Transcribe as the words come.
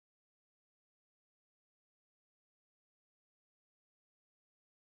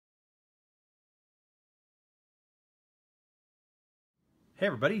Hey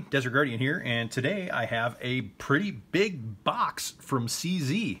everybody, Desert Guardian here, and today I have a pretty big box from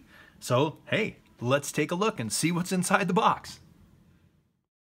CZ. So, hey, let's take a look and see what's inside the box.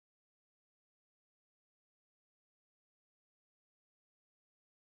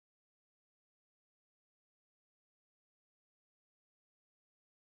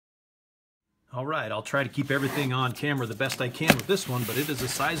 All right, I'll try to keep everything on camera the best I can with this one, but it is a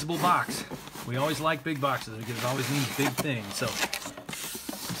sizable box. We always like big boxes because it always means big things. So,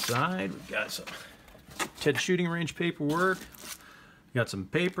 inside we've got some Ted shooting range paperwork. We got some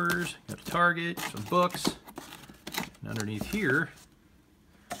papers, got a target, some books. And underneath here,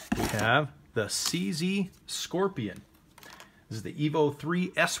 we have the CZ Scorpion. This is the Evo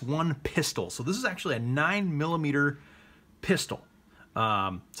 3 S1 pistol. So this is actually a 9mm pistol.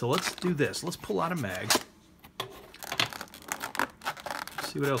 So let's do this. Let's pull out a mag.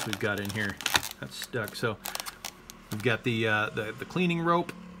 See what else we've got in here. That's stuck. So we've got the cleaning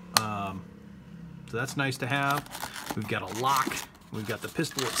rope. So that's nice to have. We've got a lock. We've got the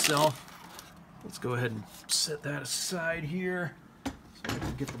pistol itself. Let's go ahead and set that aside here so I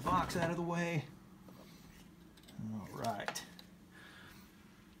can get the box out of the way. All right.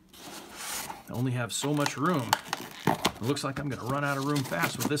 I only have so much room. It looks like I'm going to run out of room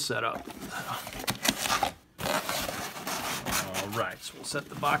fast with this setup. All right, so we'll set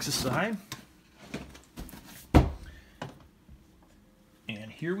the box aside. And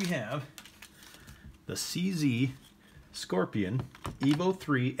here we have the CZ Scorpion Evo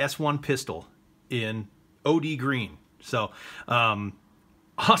 3 S1 pistol in OD green. So,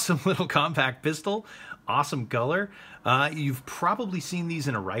 awesome little compact pistol, awesome color. You've probably seen these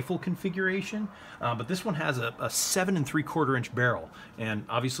in a rifle configuration, but this one has a 7 3/4 inch barrel, and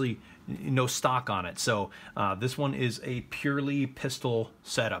obviously no stock on it. So this one is a purely pistol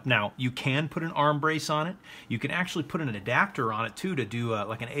setup. Now you can put an arm brace on it. You can actually put an adapter on it too to do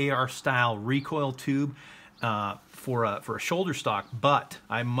like an AR style recoil tube for a shoulder stock. But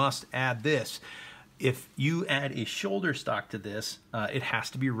I must add this. If you add a shoulder stock to this, it has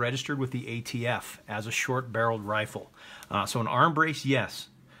to be registered with the ATF as a short-barreled rifle. So an arm brace, yes.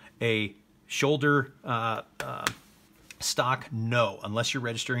 A shoulder stock, no, unless you're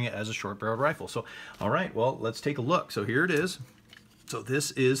registering it as a short-barreled rifle. So, all right, well, let's take a look. So here it is. So this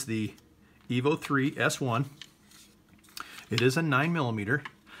is the Evo 3 S1. It is a 9mm.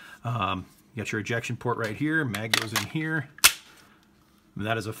 You got your ejection port right here. Mag goes in here. And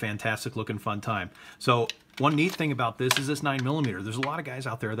that is a fantastic looking fun time. So one neat thing about this is this 9mm. There's a lot of guys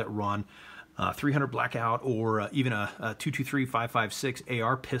out there that run 300 Blackout or even a 223 556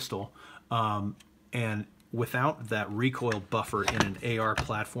 AR pistol, and without that recoil buffer in an AR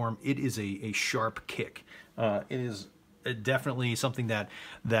platform, it is a sharp kick. It is definitely something that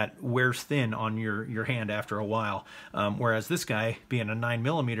wears thin on your hand after a while. Whereas this guy, being a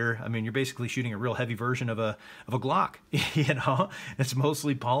 9mm, I mean, you're basically shooting a real heavy version of a Glock. You know, it's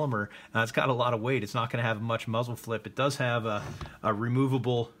mostly polymer. It's got a lot of weight. It's not going to have much muzzle flip. It does have a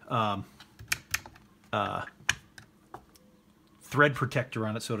removable thread protector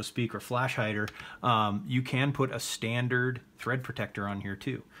on it, so to speak, or flash hider. You can put a standard thread protector on here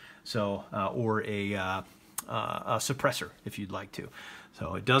too. So or a suppressor if you'd like to.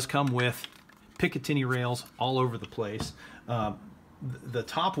 So it does come with Picatinny rails all over the place. The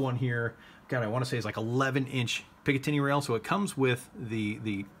top one here, God, I want to say is like 11-inch Picatinny rail. So it comes with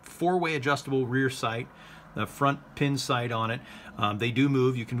the 4-way adjustable rear sight, the front pin sight on it. They do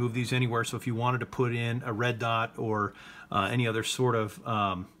move. You can move these anywhere. So if you wanted to put in a red dot or any other sort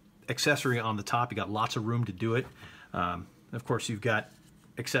of accessory on the top, you got lots of room to do it. Of course, you've got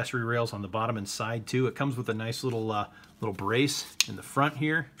accessory rails on the bottom and side too. It comes with a nice little brace in the front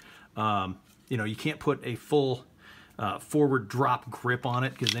here. You know, you can't put a full forward drop grip on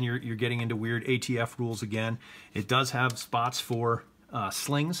it because then you're getting into weird ATF rules again. It does have spots for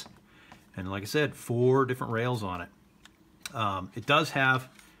slings, and like I said, 4 different rails on it. It does have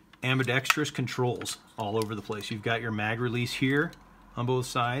ambidextrous controls all over the place. You've got your mag release here on both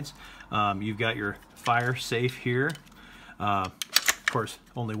sides. You've got your fire safe here. Of course,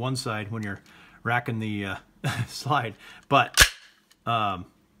 only one side when you're racking the slide, but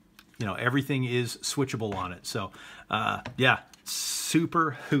you know, everything is switchable on it. So yeah,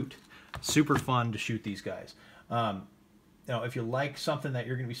 super hoot, super fun to shoot these guys. You know, if you like something that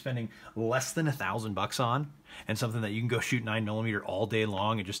you're going to be spending less than $1,000 on, and something that you can go shoot 9mm all day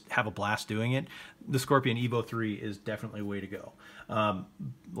long and just have a blast doing it, the Scorpion Evo 3 is definitely a way to go.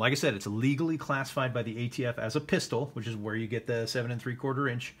 Like I said, it's legally classified by the ATF as a pistol, which is where you get the 7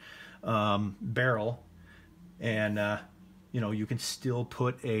 3/4 inch barrel, and you know, you can still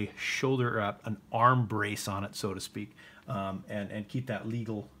put a shoulder, an arm brace on it, so to speak. and keep that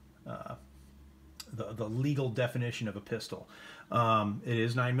legal the legal definition of a pistol. It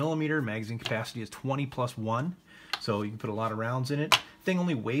is 9mm. Magazine capacity is 20+1, so you can put a lot of rounds in it. Thing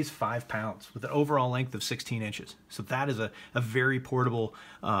only weighs 5 pounds with an overall length of 16 inches. So that is a very portable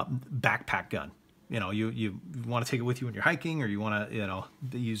backpack gun. You know, you want to take it with you when you're hiking, or you want to, you know,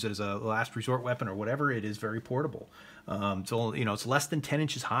 use it as a last resort weapon or whatever. It is very portable. So, you know, it's less than 10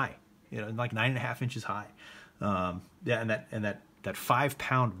 inches high, you know, like 9.5 inches high. Yeah, and that 5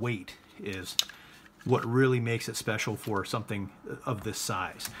 pound weight is what really makes it special for something of this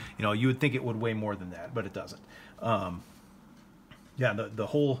size. You know, you would think it would weigh more than that, but it doesn't. Yeah, the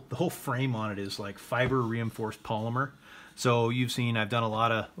whole frame on it is like fiber reinforced polymer. So you've seen I've done a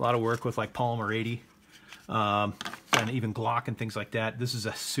lot of work with like Polymer 80 and even Glock and things like that. This is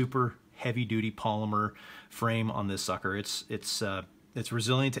a super heavy duty polymer frame on this sucker. It's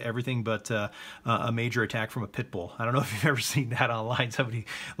resilient to everything but a major attack from a pit bull. I don't know if you've ever seen that online. Somebody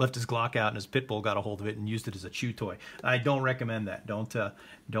left his Glock out and his pit bull got a hold of it and used it as a chew toy. I don't recommend that. Don't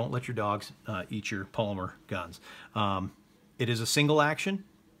let your dogs eat your polymer guns. It is a single action.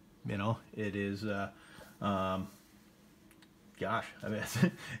 You know, it is. Gosh, I mean,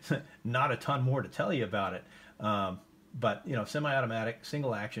 not a ton more to tell you about it. But you know, semi-automatic,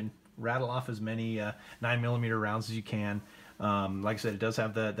 single action. Rattle off as many 9mm rounds as you can. Like I said, it does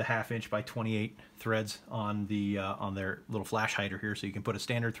have the 1/2 inch by 28 threads on the on their little flash hider here, so you can put a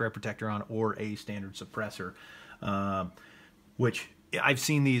standard thread protector on or a standard suppressor. Which I've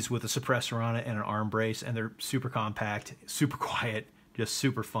seen these with a suppressor on it and an arm brace, and they're super compact, super quiet, just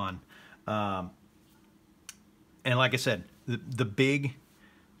super fun. And like I said, the big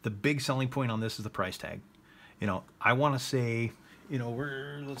selling point on this is the price tag. You know, I want to say, you know,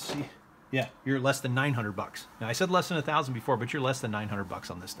 let's see. Yeah, you're less than 900 bucks. Now, I said less than 1,000 before, but you're less than 900 bucks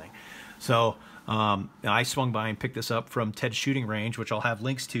on this thing. So I swung by and picked this up from Ted's shooting range, which I'll have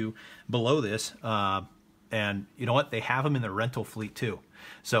links to below this. And you know what? They have them in the rental fleet too.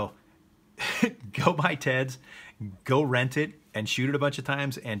 So go by Ted's, go rent it, and shoot it a bunch of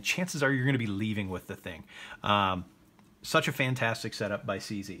times, and chances are you're going to be leaving with the thing. Such a fantastic setup by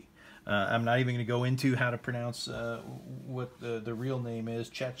CZ. I'm not even going to go into how to pronounce what the real name is.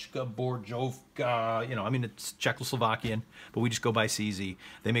 Czechka Borjovka. You know, I mean, it's Czechoslovakian, but we just go by CZ.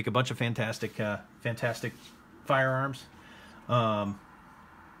 They make a bunch of fantastic firearms. And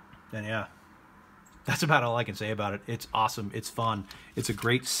yeah, that's about all I can say about it. It's awesome. It's fun. It's a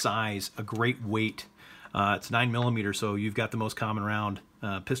great size, a great weight. It's 9mm, so you've got the most common round,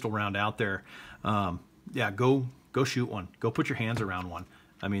 pistol round out there. Yeah, go shoot one. Go put your hands around one.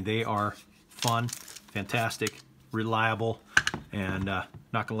 I mean, they are fun, fantastic, reliable, and not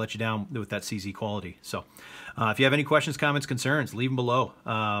going to let you down with that CZ quality. So if you have any questions, comments, concerns, leave them below.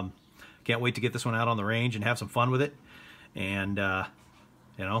 Can't wait to get this one out on the range and have some fun with it. And,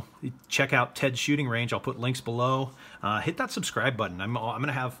 you know, check out Ted's shooting range. I'll put links below. Hit that subscribe button. I'm going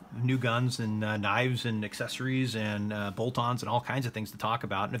to have new guns and knives and accessories and bolt-ons and all kinds of things to talk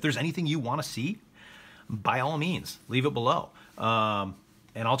about. And if there's anything you want to see, by all means, leave it below.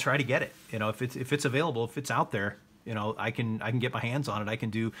 And I'll try to get it. You know, if it's available, if it's out there, you know, I can get my hands on it. I can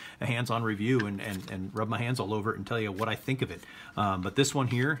do a hands-on review and rub my hands all over it and tell you what I think of it. But this one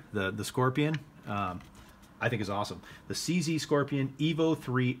here, the Scorpion, I think is awesome. The CZ Scorpion Evo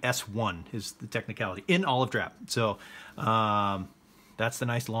 3 S1 is the technicality in olive drab. So that's the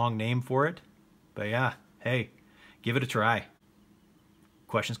nice long name for it. But yeah, hey, give it a try.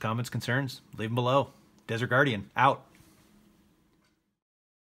 Questions, comments, concerns, leave them below. Desert Guardian, out.